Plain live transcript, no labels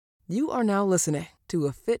You are now listening to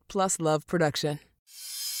a Fit Plus Love production.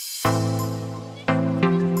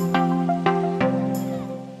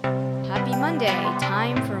 Happy Monday.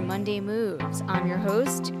 Time for Monday Moves. I'm your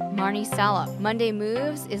host, Marnie Salop. Monday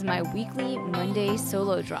Moves is my weekly Monday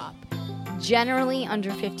solo drop. Generally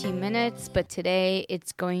under 15 minutes, but today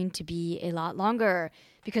it's going to be a lot longer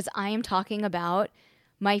because I am talking about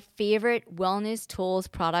my favorite wellness tools,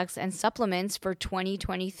 products, and supplements for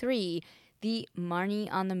 2023, the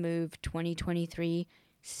Marnie on the Move 2023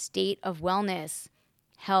 State of Wellness,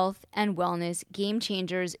 Health and Wellness Game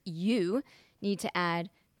Changers you need to add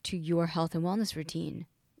to your health and wellness routine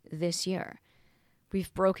this year.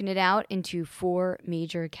 We've broken it out into 4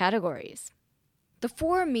 major categories. The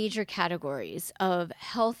 4 major categories of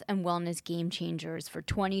health and wellness game changers for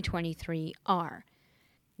 2023 are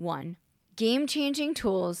 1. Game-changing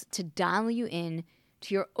tools to dial you in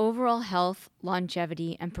to your overall health,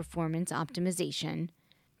 longevity, and performance optimization.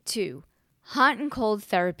 2. Hot and cold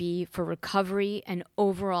therapy for recovery and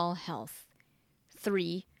overall health.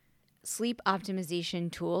 3. Sleep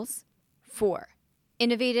optimization tools. 4.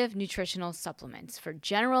 Innovative nutritional supplements for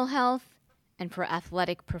general health and for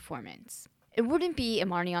athletic performance. It wouldn't be a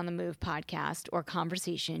Marnie on the Move podcast or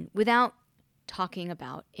conversation without talking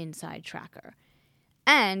about Inside Tracker.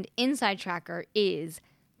 And Inside Tracker is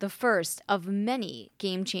the first of many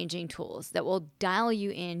game-changing tools that will dial you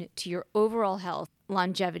in to your overall health,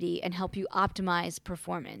 longevity, and help you optimize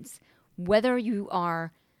performance. Whether you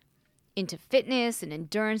are into fitness, an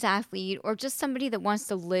endurance athlete, or just somebody that wants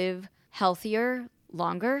to live healthier,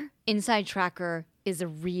 longer, Inside Tracker is a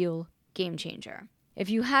real game changer. If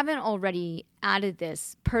you haven't already added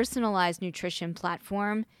this personalized nutrition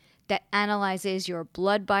platform that analyzes your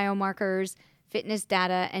blood biomarkers, fitness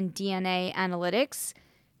data, and DNA analytics,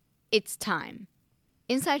 it's time.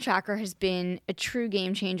 Inside Tracker has been a true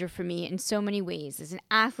game changer for me in so many ways as an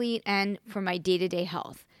athlete and for my day-to-day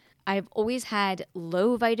health. I've always had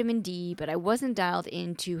low vitamin D, but I wasn't dialed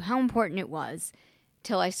into how important it was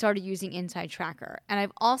till I started using Inside Tracker. And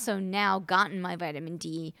I've also now gotten my vitamin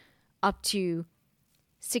D up to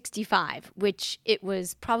 65, which it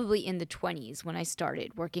was probably in the 20s when I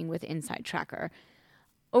started working with Inside Tracker.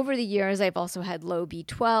 Over the years, I've also had low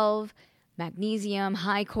B12, magnesium,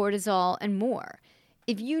 high cortisol, and more.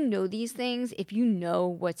 If you know these things, if you know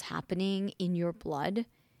what's happening in your blood,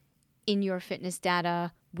 in your fitness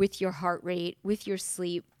data, with your heart rate, with your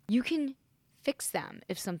sleep, you can fix them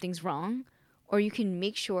if something's wrong, or you can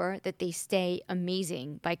make sure that they stay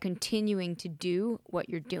amazing by continuing to do what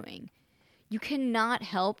you're doing. You cannot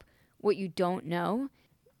help what you don't know.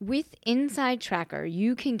 With Inside Tracker,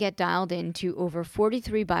 you can get dialed into over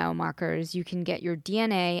 43 biomarkers. You can get your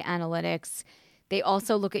DNA analytics. They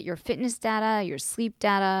also look at your fitness data, your sleep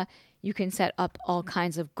data. You can set up all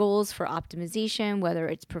kinds of goals for optimization, whether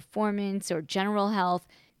it's performance or general health.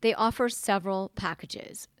 They offer several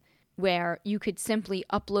packages where you could simply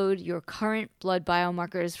upload your current blood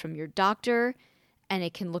biomarkers from your doctor, and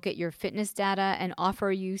it can look at your fitness data and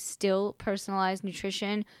offer you still personalized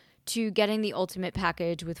nutrition, to getting the ultimate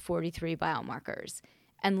package with 43 biomarkers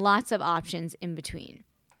and lots of options in between.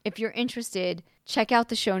 If you're interested, check out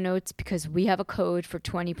the show notes because we have a code for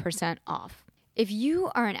 20% off. If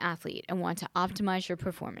you are an athlete and want to optimize your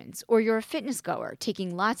performance, or you're a fitness goer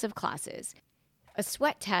taking lots of classes, a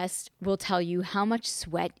sweat test will tell you how much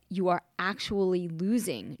sweat you are actually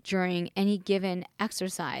losing during any given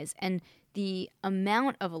exercise and the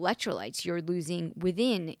amount of electrolytes you're losing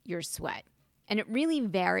within your sweat. And it really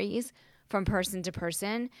varies from person to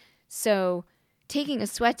person. So taking a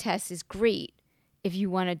sweat test is great if you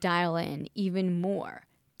want to dial in even more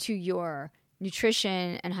to your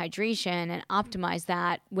nutrition and hydration and optimize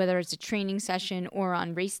that, whether it's a training session or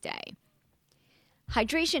on race day.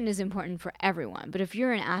 Hydration is important for everyone, but if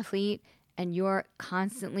you're an athlete and you're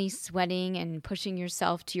constantly sweating and pushing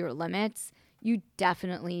yourself to your limits, you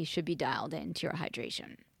definitely should be dialed into your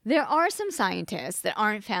hydration. There are some scientists that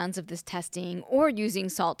aren't fans of this testing or using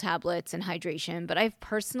salt tablets and hydration, but I've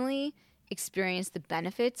personally experienced the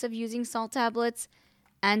benefits of using salt tablets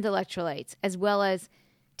and electrolytes, as well as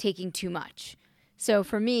taking too much. So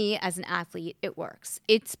for me, as an athlete, it works.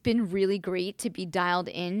 It's been really great to be dialed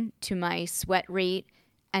in to my sweat rate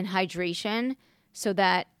and hydration so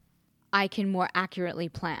that I can more accurately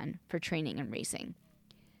plan for training and racing.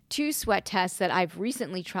 2 sweat tests that I've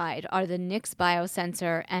recently tried are the Nix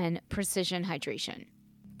Biosensor and Precision Hydration.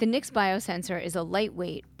 The Nix Biosensor is a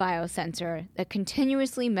lightweight biosensor that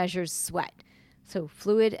continuously measures sweat, so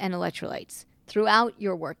fluid and electrolytes, throughout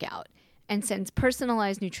your workout, and sends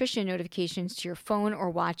personalized nutrition notifications to your phone or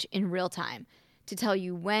watch in real time to tell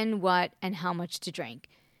you when, what, and how much to drink.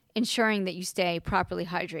 ensuring that you stay properly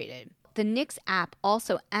hydrated. The Nix app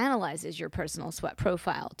also analyzes your personal sweat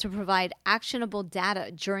profile to provide actionable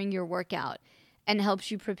data during your workout and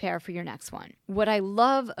helps you prepare for your next one. What I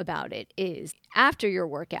love about it is after your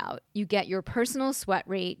workout, you get your personal sweat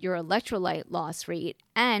rate, your electrolyte loss rate,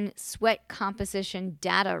 and sweat composition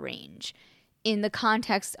data range in the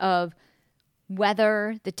context of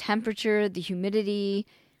weather, the temperature, the humidity.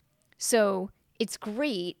 So it's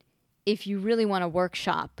great if you really want to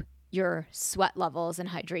workshop your sweat levels and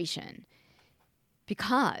hydration,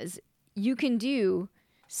 because you can do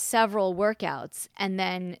several workouts and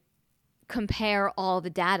then compare all the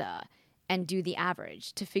data and do the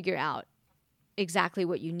average to figure out exactly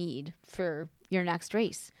what you need for your next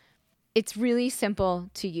race. It's really simple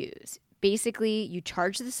to use. Basically, you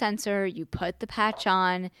charge the sensor, you put the patch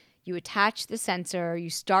on, you attach the sensor, you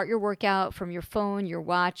start your workout from your phone, your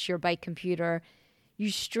watch, your bike computer, you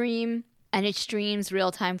stream, and it streams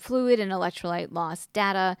real-time fluid and electrolyte loss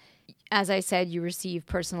data. As I said, you receive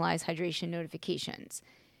personalized hydration notifications.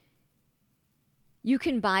 You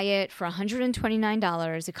can buy it for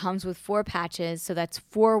 $129. It comes with 4 patches, so that's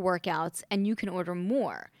 4 workouts, and you can order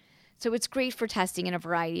more. So it's great for testing in a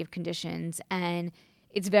variety of conditions, and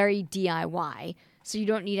it's very DIY. So you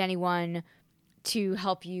don't need anyone to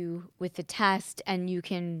help you with the test, and you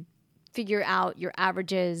can figure out your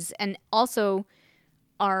averages. And also,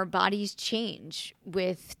 our bodies change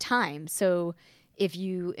with time. So if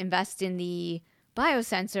you invest in the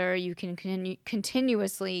biosensor, you can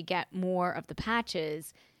continuously get more of the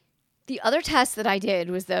patches. The other test that I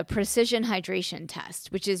did was the precision hydration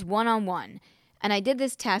test, which is one-on-one. And I did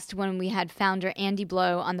this test when we had founder Andy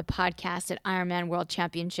Blow on the podcast at Ironman World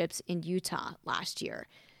Championships in Utah last year.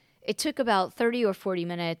 It took about 30 or 40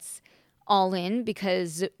 minutes all in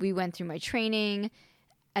because we went through my training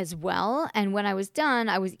as well. And when I was done,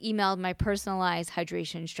 I was emailed my personalized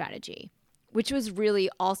hydration strategy, which was really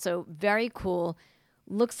also very cool.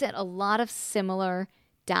 Looks at a lot of similar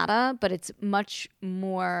data, but it's much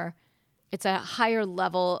more, it's a higher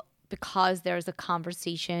level because there's a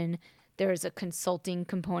conversation, there's a consulting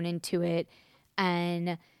component to it,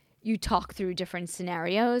 and you talk through different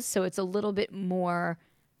scenarios. So it's a little bit more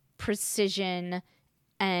precision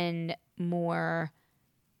and more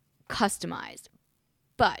customized.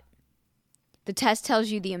 But the test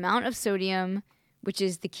tells you the amount of sodium, which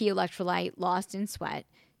is the key electrolyte lost in sweat,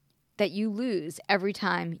 that you lose every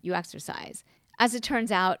time you exercise. As it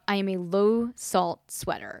turns out, I am a low salt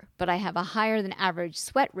sweater, but I have a higher than average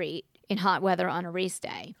sweat rate in hot weather on a race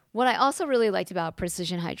day. What I also really liked about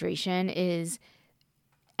precision hydration is,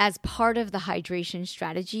 as part of the hydration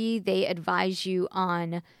strategy, they advise you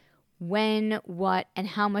on when, what, and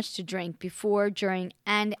how much to drink before, during,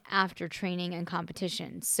 and after training and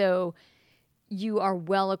competition. So you are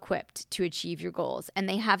well equipped to achieve your goals. And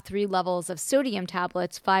they have 3 levels of sodium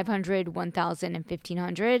tablets, 500, 1,000, and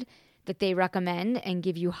 1,500, that they recommend and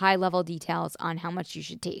give you high-level details on how much you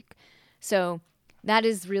should take. So that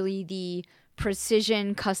is really the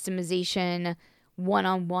precision customization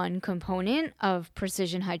one-on-one component of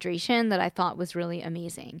precision hydration that I thought was really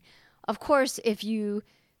amazing. Of course, if you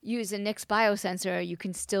use a Nix biosensor, you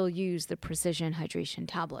can still use the precision hydration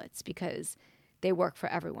tablets because they work for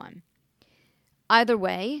everyone. Either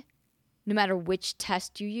way, no matter which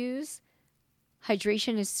test you use,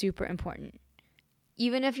 hydration is super important.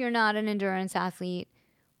 Even if you're not an endurance athlete,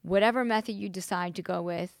 whatever method you decide to go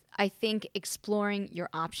with, I think exploring your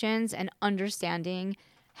options and understanding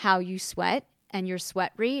how you sweat and your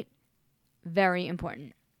sweat rate, very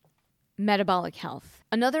important. Metabolic health.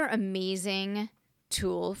 Another amazing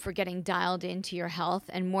tool for getting dialed into your health,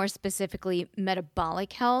 and more specifically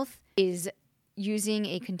metabolic health, is using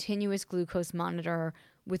a continuous glucose monitor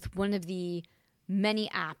with one of the many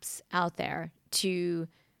apps out there to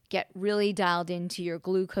get really dialed into your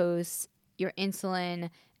glucose, your insulin,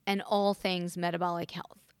 and all things metabolic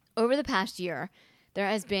health. Over the past year, there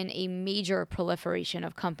has been a major proliferation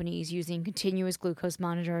of companies using continuous glucose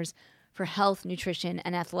monitors for health, nutrition,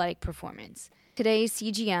 and athletic performance. Today,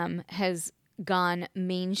 CGM has gone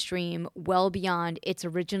mainstream well beyond its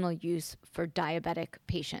original use for diabetic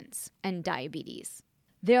patients and diabetes.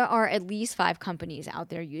 There are at least 5 companies out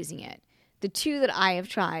there using it. The 2 that I have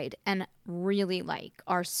tried and really like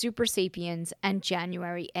are Super Sapiens and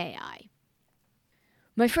January AI.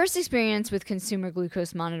 My first experience with consumer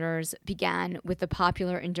glucose monitors began with the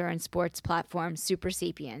popular endurance sports platform Super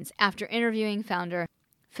Sapiens after interviewing founder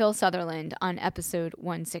Phil Sutherland on episode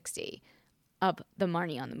 160 of the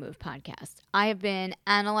Marnie on the Move podcast. I have been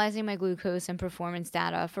analyzing my glucose and performance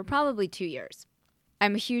data for probably 2 years.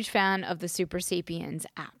 I'm a huge fan of the Super Sapiens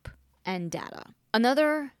app and data.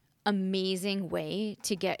 Another amazing way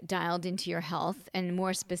to get dialed into your health, and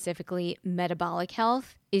more specifically metabolic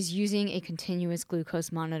health, is using a continuous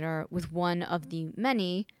glucose monitor with one of the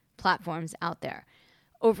many platforms out there.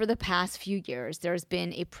 Over the past few years, there's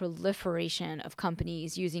been a proliferation of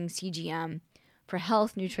companies using CGM for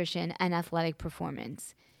health, nutrition, and athletic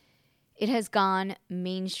performance. It has gone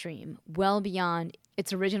mainstream, well beyond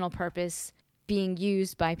its original purpose, being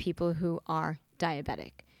used by people who are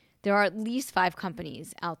diabetic. There are at least 5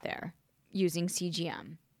 companies out there using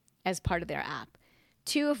CGM as part of their app.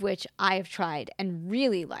 2 of which I have tried and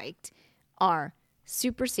really liked are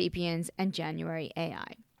Super Sapiens and January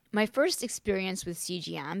AI. My first experience with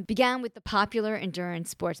CGM began with the popular endurance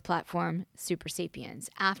sports platform Super Sapiens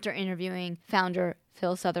after interviewing founder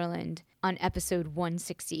Phil Sutherland on episode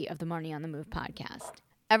 160 of the Marnie on the Move podcast.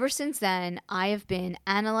 Ever since then, I have been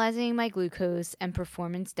analyzing my glucose and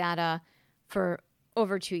performance data for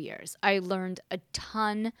over 2 years. I learned a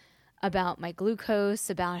ton about my glucose,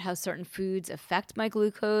 about how certain foods affect my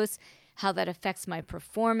glucose, how that affects my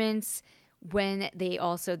performance. When the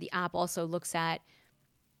app also looks at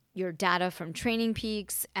your data from Training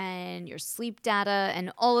Peaks and your sleep data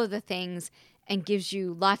and all of the things, and gives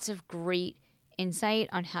you lots of great insight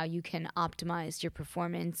on how you can optimize your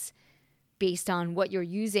performance based on what you're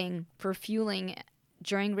using for fueling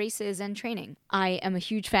during races and training. I am a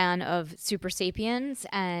huge fan of Super Sapiens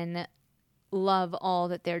and love all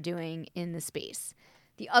that they're doing in the space.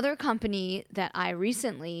 The other company that I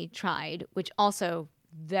recently tried, which also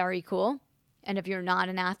very cool, and if you're not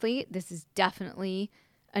an athlete, this is definitely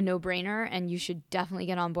a no-brainer and you should definitely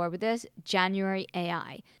get on board with this, January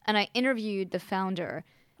AI. And I interviewed the founder,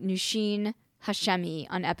 Nushin Hashemi,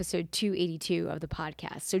 on episode 282 of the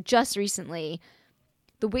podcast. So just recently,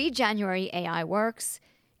 the way January AI works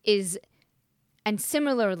is, and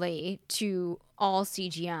similarly to all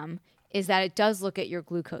CGM, is that it does look at your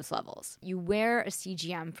glucose levels. You wear a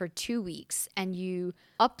CGM for 2 weeks and you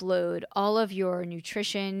upload all of your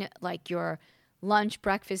nutrition, like your lunch,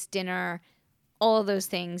 breakfast, dinner, all of those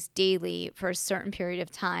things daily for a certain period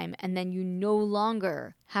of time. And then you no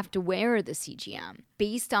longer have to wear the CGM.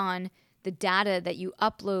 Based on the data that you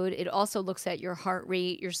upload, it also looks at your heart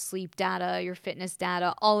rate, your sleep data, your fitness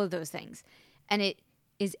data, all of those things. And it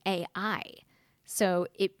is AI. So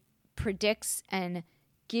it predicts and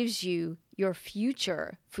gives you your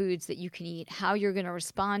future foods that you can eat, how you're going to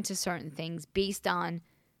respond to certain things based on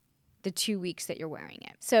the 2 weeks that you're wearing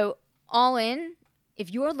it. So all in, if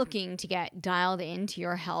you're looking to get dialed into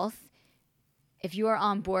your health, if you are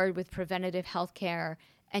on board with preventative healthcare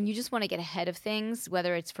and you just want to get ahead of things,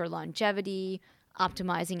 whether it's for longevity,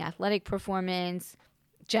 optimizing athletic performance,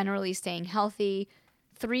 generally staying healthy,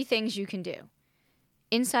 3 things you can do.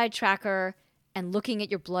 Inside Tracker and looking at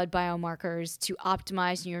your blood biomarkers to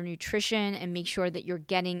optimize your nutrition and make sure that you're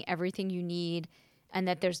getting everything you need and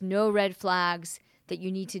that there's no red flags that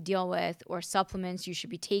you need to deal with or supplements you should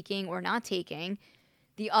be taking or not taking.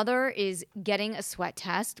 The other is getting a sweat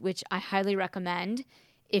test, which I highly recommend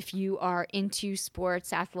if you are into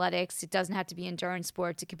sports, athletics. It doesn't have to be endurance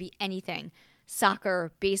sports. It could be anything,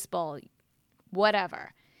 soccer, baseball,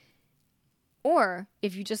 whatever. Or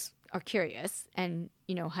if you just are curious and,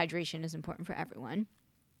 hydration is important for everyone.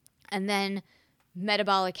 And then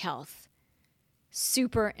metabolic health,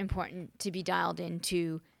 super important to be dialed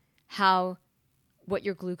into what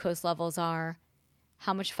your glucose levels are,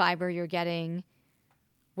 how much fiber you're getting,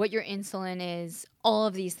 what your insulin is, all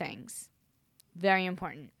of these things. Very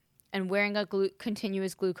important. And wearing a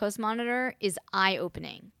continuous glucose monitor is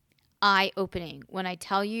eye-opening. Eye-opening. When I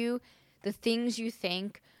tell you the things you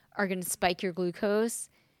think are going to spike your glucose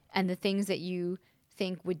and the things that you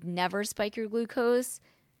think would never spike your glucose,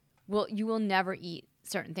 well, you will never eat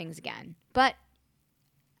certain things again. But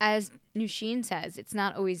as Nushin says, it's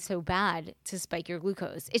not always so bad to spike your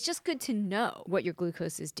glucose. It's just good to know what your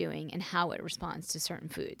glucose is doing and how it responds to certain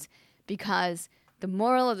foods. Because the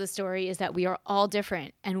moral of the story is that we are all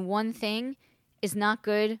different, and one thing is not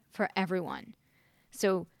good for everyone.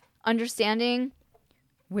 So understanding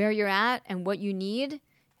where you're at and what you need.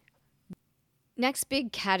 Next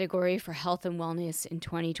big category for health and wellness in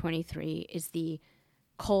 2023 is the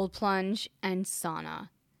cold plunge and sauna,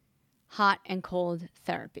 hot and cold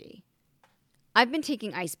therapy. I've been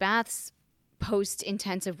taking ice baths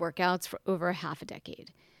post-intensive workouts for over half a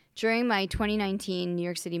decade. During my 2019 New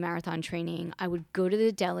York City Marathon training, I would go to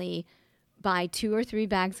the deli, buy 2 or 3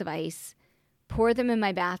 bags of ice, pour them in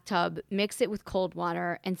my bathtub, mix it with cold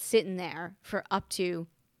water, and sit in there for up to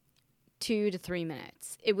 2 to 3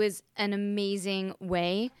 minutes. It was an amazing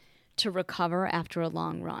way to recover after a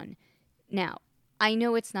long run. Now, I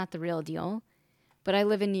know it's not the real deal, but I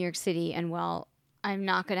live in New York City, and while I'm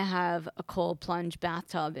not going to have a cold plunge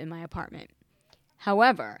bathtub in my apartment.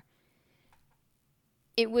 However,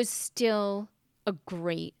 it was still a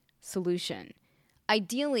great solution.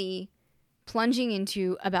 Ideally, plunging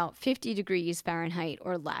into about 50 degrees Fahrenheit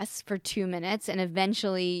or less for 2 minutes, and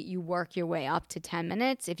eventually you work your way up to 10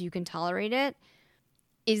 minutes if you can tolerate it,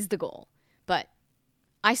 is the goal. But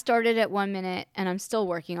I started at 1 minute and I'm still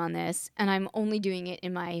working on this, and I'm only doing it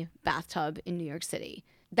in my bathtub in New York City.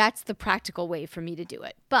 That's the practical way for me to do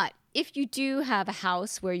it. But if you do have a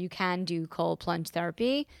house where you can do cold plunge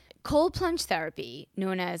therapy,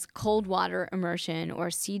 known as cold water immersion or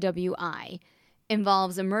CWI,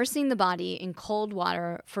 involves immersing the body in cold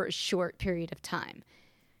water for a short period of time.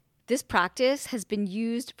 This practice has been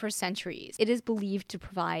used for centuries. It is believed to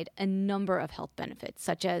provide a number of health benefits,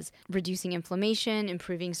 such as reducing inflammation,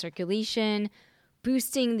 improving circulation,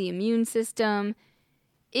 boosting the immune system.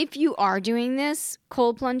 If you are doing this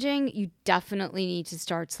cold plunging, you definitely need to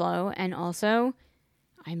start slow. And also,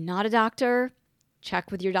 I'm not a doctor.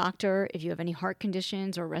 Check with your doctor if you have any heart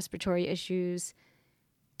conditions or respiratory issues.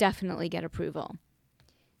 Definitely get approval.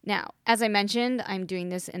 Now, as I mentioned, I'm doing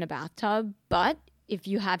this in a bathtub, but if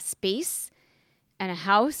you have space and a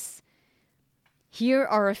house, here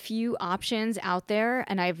are a few options out there,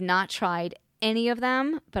 and I have not tried any of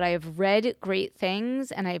them, but I have read great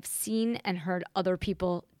things and I've seen and heard other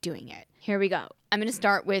people doing it. Here we go. I'm going to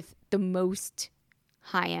start with the most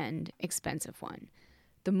high-end, expensive one,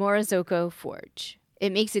 the Morozoco Forge.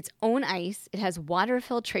 It makes its own ice. It has water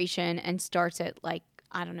filtration and starts at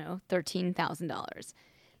 $13,000.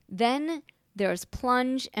 Then there's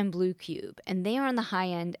Plunge and Blue Cube, and they are on the high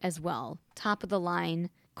end as well. Top of the line,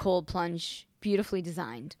 cold plunge, beautifully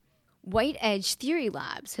designed. White Edge Theory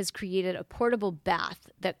Labs has created a portable bath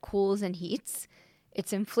that cools and heats.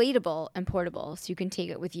 It's inflatable and portable, so you can take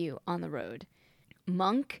it with you on the road.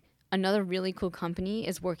 Monk, another really cool company,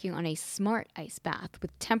 is working on a smart ice bath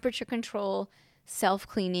with temperature control,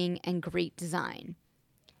 self-cleaning, and great design.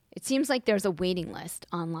 It seems like there's a waiting list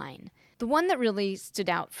online. The one that really stood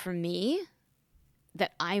out for me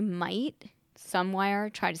that I might somewhere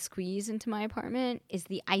try to squeeze into my apartment is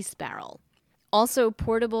the Ice Barrel. Also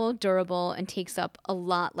portable, durable, and takes up a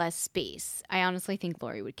lot less space. I honestly think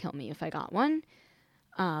Lori would kill me if I got one,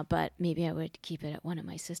 but maybe I would keep it at one of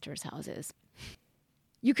my sister's houses.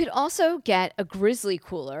 You could also get a Grizzly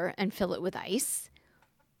cooler and fill it with ice,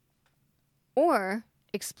 or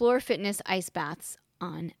explore fitness ice baths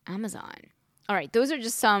on Amazon. All right, those are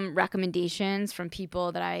just some recommendations from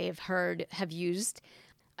people that I have heard have used.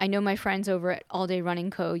 I know my friends over at All Day Running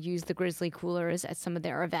Co. use the Grizzly coolers at some of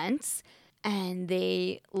their events, and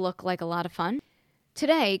they look like a lot of fun.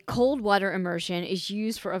 Today, cold water immersion is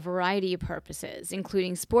used for a variety of purposes,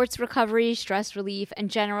 including sports recovery, stress relief, and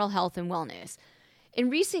general health and wellness. In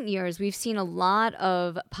recent years, we've seen a lot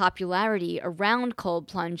of popularity around cold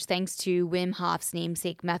plunge thanks to Wim Hof's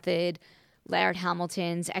namesake method, Laird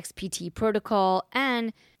Hamilton's XPT protocol,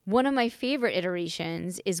 and one of my favorite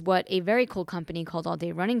iterations is what a very cool company called All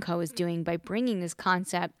Day Running Co. is doing by bringing this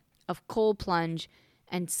concept of cold plunge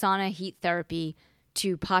and sauna heat therapy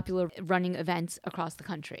to popular running events across the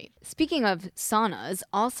country. Speaking of saunas,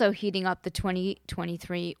 also heating up the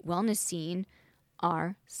 2023 wellness scene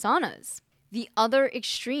are saunas, the other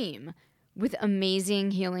extreme with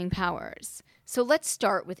amazing healing powers. So let's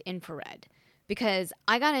start with infrared, because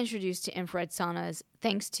I got introduced to infrared saunas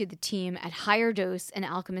thanks to the team at Higher Dose and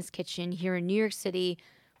Alchemist Kitchen here in New York City,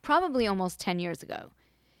 probably almost 10 years ago.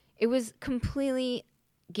 It was completely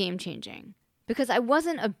game-changing because I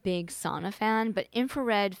wasn't a big sauna fan, but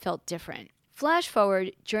infrared felt different. Flash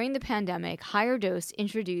forward, during the pandemic, Higher Dose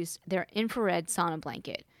introduced their infrared sauna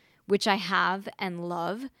blanket, which I have and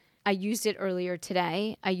love. I used it earlier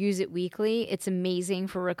today. I use it weekly. It's amazing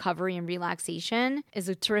for recovery and relaxation. It's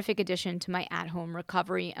a terrific addition to my at-home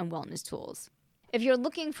recovery and wellness tools. If you're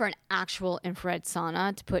looking for an actual infrared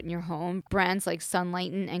sauna to put in your home, brands like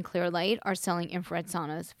Sunlighten and Clearlight are selling infrared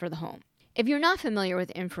saunas for the home. If you're not familiar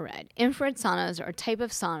with infrared saunas are a type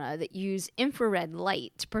of sauna that use infrared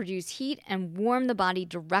light to produce heat and warm the body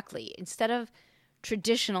directly instead of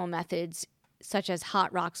traditional methods such as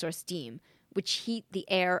hot rocks or steam, which heat the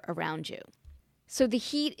air around you. So the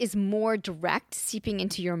heat is more direct, seeping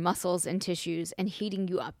into your muscles and tissues and heating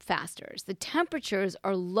you up faster. The temperatures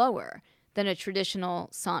are lower than a traditional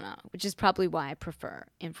sauna, which is probably why I prefer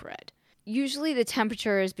infrared. Usually the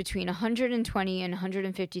temperature is between 120 and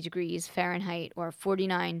 150 degrees Fahrenheit or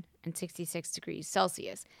 49 and 66 degrees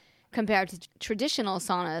Celsius, compared to traditional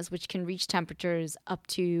saunas, which can reach temperatures up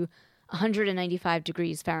to 195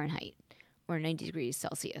 degrees Fahrenheit or 90 degrees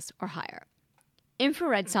Celsius or higher.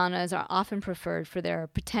 Infrared saunas are often preferred for their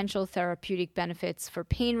potential therapeutic benefits for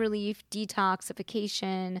pain relief,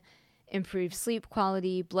 detoxification, improved sleep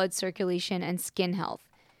quality, blood circulation, and skin health.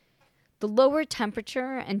 The lower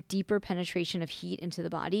temperature and deeper penetration of heat into the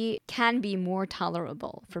body can be more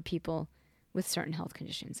tolerable for people with certain health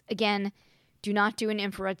conditions. Again, do not do an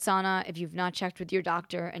infrared sauna if you've not checked with your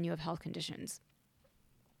doctor and you have health conditions.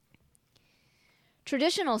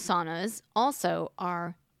 Traditional saunas also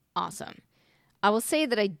are awesome. I will say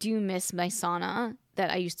that I do miss my sauna that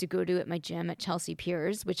I used to go to at my gym at Chelsea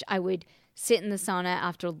Piers, which I would sit in the sauna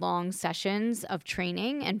after long sessions of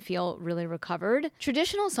training and feel really recovered.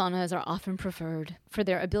 Traditional saunas are often preferred for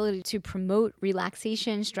their ability to promote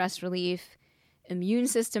relaxation, stress relief, immune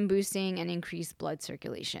system boosting, and increased blood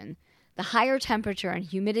circulation. The higher temperature and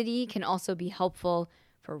humidity can also be helpful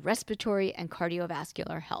for respiratory and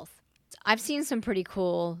cardiovascular health. I've seen some pretty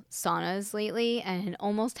cool saunas lately, and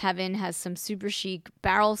Almost Heaven has some super chic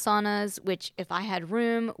barrel saunas, which if I had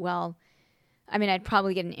room, I'd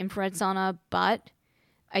probably get an infrared sauna, but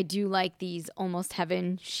I do like these Almost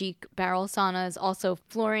Heaven chic barrel saunas. Also,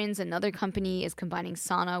 Florian's, another company, is combining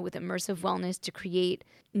sauna with immersive wellness to create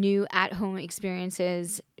new at-home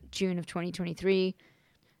experiences, June of 2023.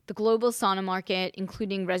 The global sauna market,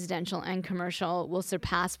 including residential and commercial, will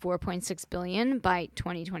surpass $4.6 billion by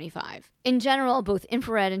 2025. In general, both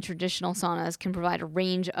infrared and traditional saunas can provide a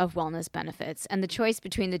range of wellness benefits, and the choice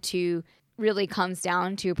between the two really comes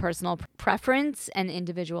down to personal preference and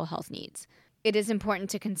individual health needs. It is important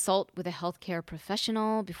to consult with a healthcare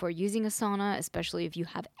professional before using a sauna, especially if you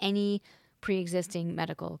have any pre-existing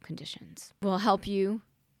medical conditions. It will help you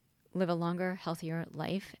live a longer, healthier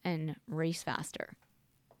life and race faster.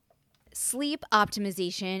 Sleep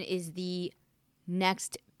optimization is the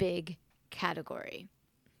next big category.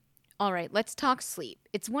 All right, let's talk sleep.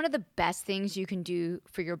 It's one of the best things you can do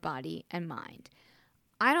for your body and mind.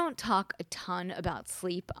 I don't talk a ton about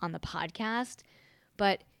sleep on the podcast,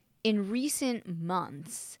 but in recent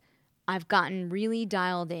months, I've gotten really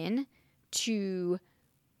dialed in to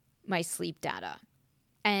my sleep data.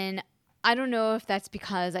 And I don't know if that's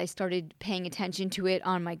because I started paying attention to it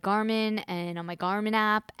on my Garmin and on my Garmin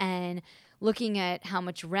app and looking at how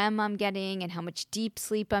much REM I'm getting and how much deep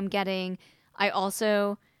sleep I'm getting. I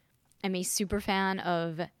also am a super fan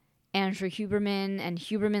of Andrew Huberman and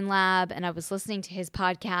Huberman Lab, and I was listening to his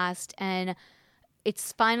podcast, and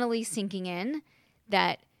it's finally sinking in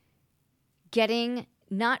that getting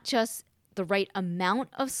not just the right amount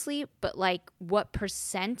of sleep, but like what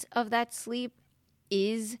percent of that sleep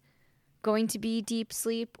is going to be deep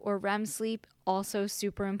sleep or REM sleep, also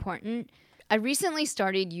super important. I recently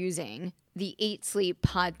started using the 8 Sleep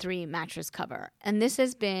Pod 3 mattress cover, and this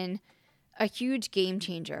has been a huge game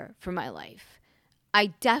changer for my life.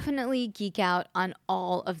 I definitely geek out on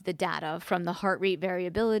all of the data from the heart rate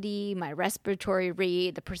variability, my respiratory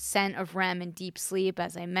rate, the percent of REM and deep sleep,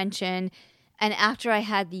 as I mentioned. And after I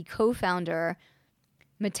had the co-founder,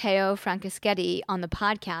 Matteo Franceschetti, on the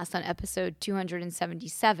podcast on episode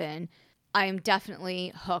 277, I am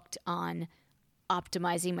definitely hooked on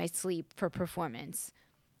optimizing my sleep for performance.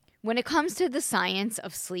 When it comes to the science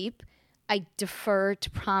of sleep, I defer to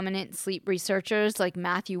prominent sleep researchers like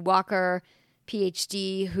Matthew Walker,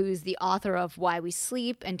 PhD, who's the author of Why We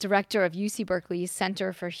Sleep and director of UC Berkeley's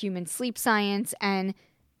Center for Human Sleep Science, and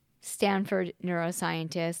Stanford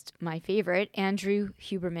neuroscientist, my favorite, Andrew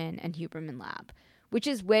Huberman and Huberman Lab, which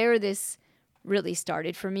is where this really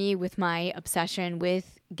started for me with my obsession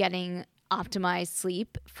with getting optimized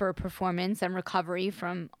sleep for performance and recovery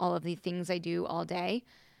from all of the things I do all day,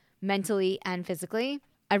 mentally and physically.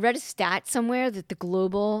 I read a stat somewhere that the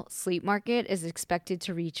global sleep market is expected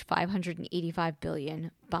to reach $585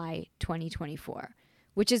 billion by 2024,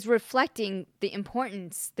 which is reflecting the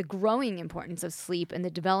importance, the growing importance of sleep and the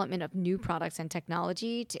development of new products and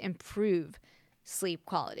technology to improve sleep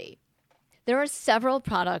quality. There are several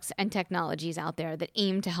products and technologies out there that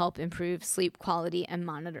aim to help improve sleep quality and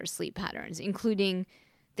monitor sleep patterns, including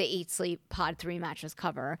the 8 Sleep Pod 3 mattress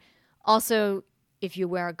cover. Also, if you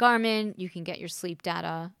wear a Garmin, you can get your sleep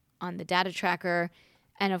data on the data tracker.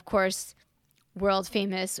 And of course, world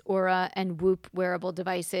famous Oura and Whoop wearable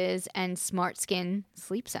devices and SmartSkin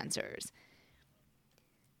sleep sensors.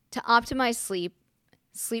 To optimize sleep,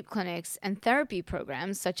 sleep clinics and therapy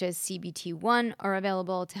programs such as CBT-1 are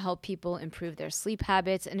available to help people improve their sleep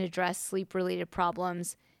habits and address sleep-related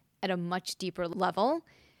problems at a much deeper level.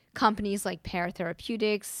 Companies like Pear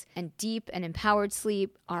Therapeutics and Deep and Empowered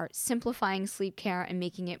Sleep are simplifying sleep care and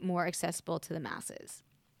making it more accessible to the masses.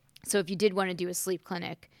 So if you did want to do a sleep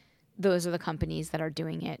clinic, those are the companies that are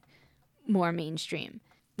doing it more mainstream.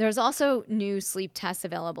 There's also new sleep tests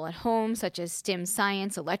available at home, such as Stim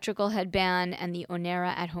Science Electrical Headband and the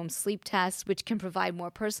Onera at-home sleep test, which can provide more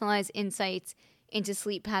personalized insights into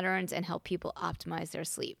sleep patterns and help people optimize their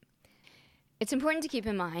sleep. It's important to keep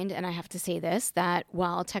in mind, and I have to say this, that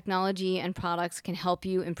while technology and products can help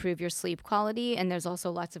you improve your sleep quality, and there's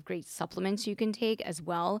also lots of great supplements you can take as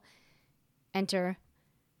well, enter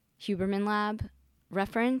Huberman Lab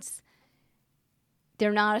reference,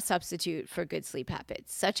 they're not a substitute for good sleep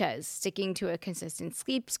habits, such as sticking to a consistent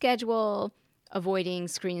sleep schedule, avoiding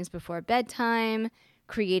screens before bedtime,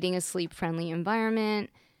 creating a sleep-friendly environment.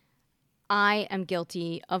 I am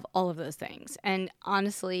guilty of all of those things. And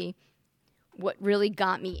honestly, what really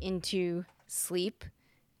got me into sleep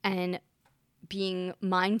and being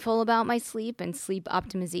mindful about my sleep and sleep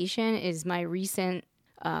optimization is my recent,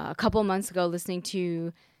 a couple months ago, listening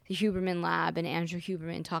to the Huberman Lab and Andrew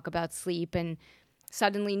Huberman talk about sleep, and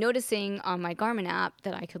suddenly noticing on my Garmin app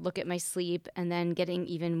that I could look at my sleep and then getting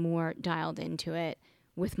even more dialed into it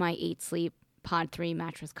with my 8 Sleep Pod 3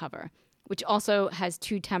 mattress cover, which also has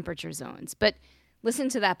 2 temperature zones. But listen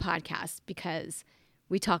to that podcast because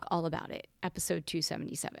we talk all about it, episode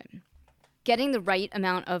 277. Getting the right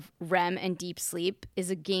amount of REM and deep sleep is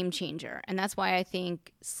a game changer, and that's why I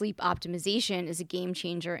think sleep optimization is a game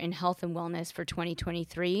changer in health and wellness for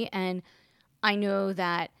 2023, and I know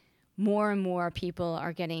that more and more people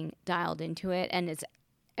are getting dialed into it, and it's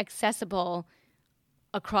accessible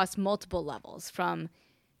across multiple levels, from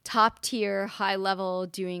top tier, high level,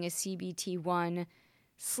 doing a CBT1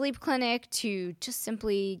 sleep clinic to just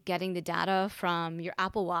simply getting the data from your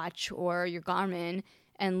Apple Watch or your Garmin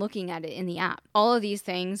and looking at it in the app. All of these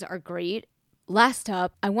things are great. Last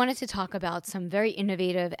up, I wanted to talk about some very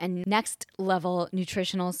innovative and next level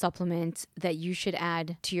nutritional supplements that you should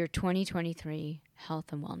add to your 2023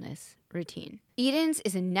 health and wellness routine. Eden's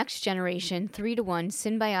is a next generation 3-to-1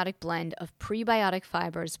 symbiotic blend of prebiotic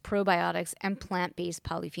fibers, probiotics, and plant-based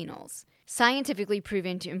polyphenols. Scientifically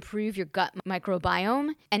proven to improve your gut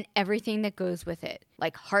microbiome and everything that goes with it,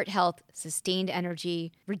 like heart health, sustained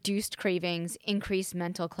energy, reduced cravings, increased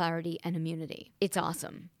mental clarity, and immunity. It's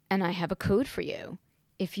awesome. And I have a code for you.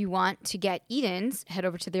 If you want to get Eden's, head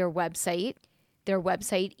over to their website,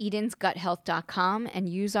 edensguthealth.com, and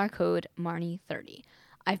use our code MARNI30.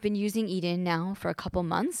 I've been using Eden now for a couple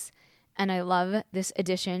months, and I love this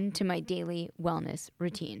addition to my daily wellness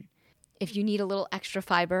routine. If you need a little extra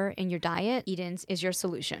fiber in your diet, Eden's is your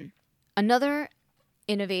solution. Another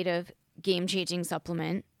innovative, game-changing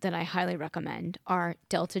supplement that I highly recommend are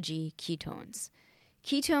Delta G ketones.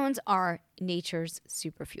 Ketones are nature's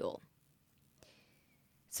superfuel.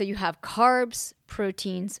 So you have carbs,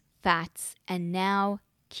 proteins, fats, and now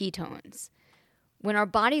ketones. When our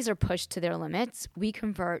bodies are pushed to their limits, we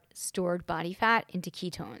convert stored body fat into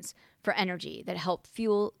ketones for energy that help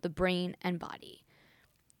fuel the brain and body.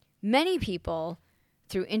 Many people,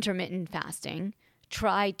 through intermittent fasting,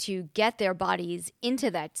 try to get their bodies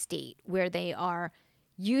into that state where they are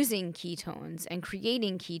using ketones and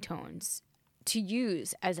creating ketones to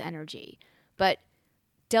use as energy. But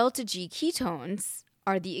Delta G ketones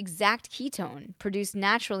are the exact ketone produced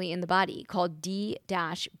naturally in the body called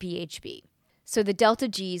D-BHB. So the Delta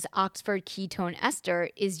G's Oxford ketone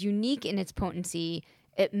ester is unique in its potency.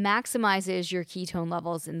 It maximizes your ketone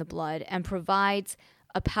levels in the blood and provides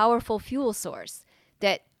a powerful fuel source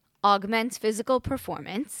that augments physical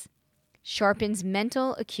performance, sharpens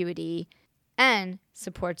mental acuity, and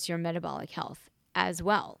supports your metabolic health as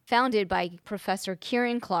well. Founded by Professor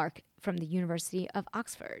Kieran Clark from the University of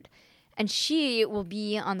Oxford. And she will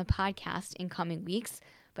be on the podcast in coming weeks.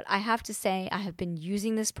 But I have to say, I have been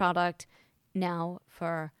using this product now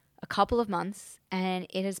for a couple of months, and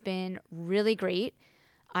it has been really great.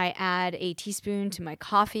 I add a teaspoon to my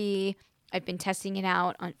coffee. I've been testing it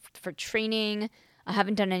out for training. I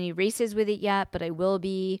haven't done any races with it yet, but I will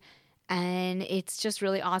be. And it's just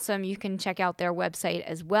really awesome. You can check out their website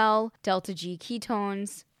as well, Delta G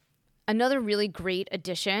Ketones. Another really great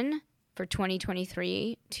addition for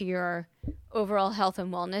 2023 to your overall health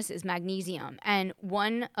and wellness is magnesium. And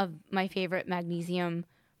one of my favorite magnesium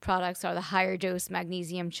products are the higher dose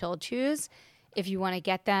magnesium chilled chews. If you want to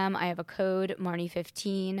get them, I have a code,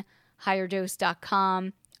 Marnie15,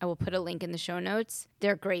 higherdose.com. I will put a link in the show notes.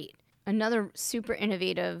 They're great. Another super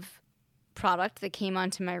innovative product that came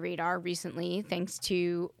onto my radar recently, thanks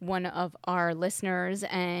to one of our listeners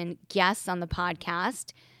and guests on the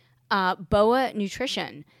podcast, BOA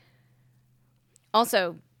Nutrition.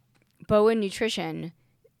 Also, BOA Nutrition,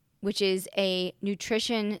 which is a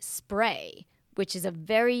nutrition spray, which is a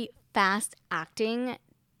very fast-acting,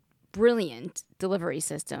 brilliant delivery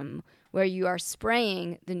system where you are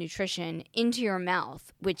spraying the nutrition into your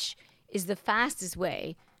mouth, which is the fastest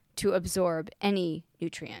way to absorb any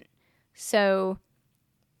nutrient. So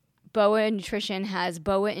BOA Nutrition has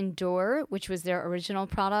BOA Endure, which was their original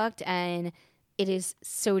product, and it is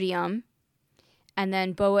sodium. And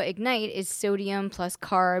then BOA Ignite is sodium plus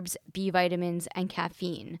carbs, B vitamins, and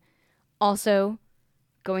caffeine. Also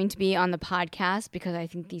going to be on the podcast because I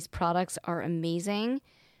think these products are amazing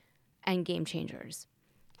and game changers.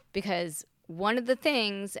 Because one of the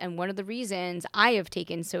things and one of the reasons I have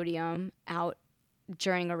taken sodium out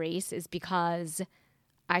during a race is because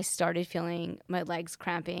I started feeling my legs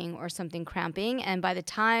cramping or something cramping. And by the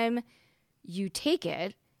time you take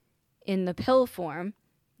it in the pill form,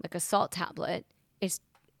 like a salt tablet, it's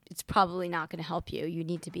probably not going to help you. You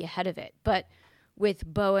need to be ahead of it. But with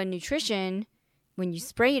BOA Nutrition, when you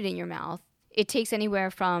spray it in your mouth, it takes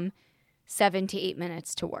anywhere from 7 to 8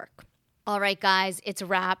 minutes to work. All right, guys, it's a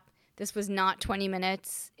wrap. This was not 20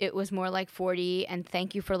 minutes. It was more like 40. And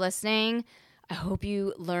thank you for listening. I hope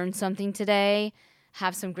you learned something today.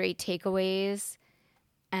 Have some great takeaways.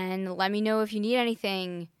 And let me know if you need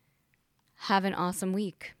anything. Have an awesome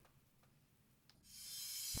week.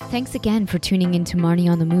 Thanks again for tuning in to Marnie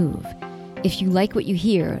on the Move. If you like what you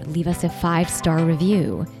hear, leave us a 5-star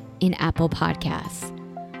review in Apple Podcasts.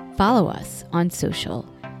 Follow us on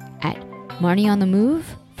social at Marnie on the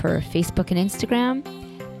Move for Facebook and Instagram,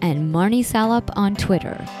 and Marnie Salup on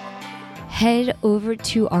Twitter. Head over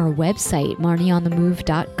to our website,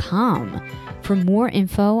 marnieonthemove.com, for more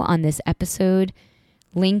info on this episode,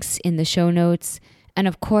 links in the show notes, and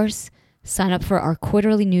of course, sign up for our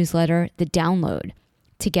quarterly newsletter, The Download,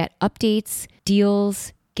 to get updates,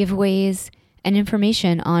 deals, giveaways, and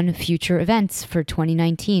information on future events for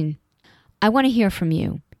 2019. I want to hear from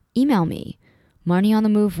you. Email me,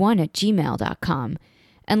 marnieonthemove1@gmail.com,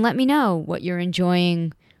 and let me know what you're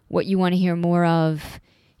enjoying, what you want to hear more of.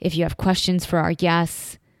 If you have questions for our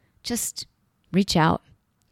guests, just reach out.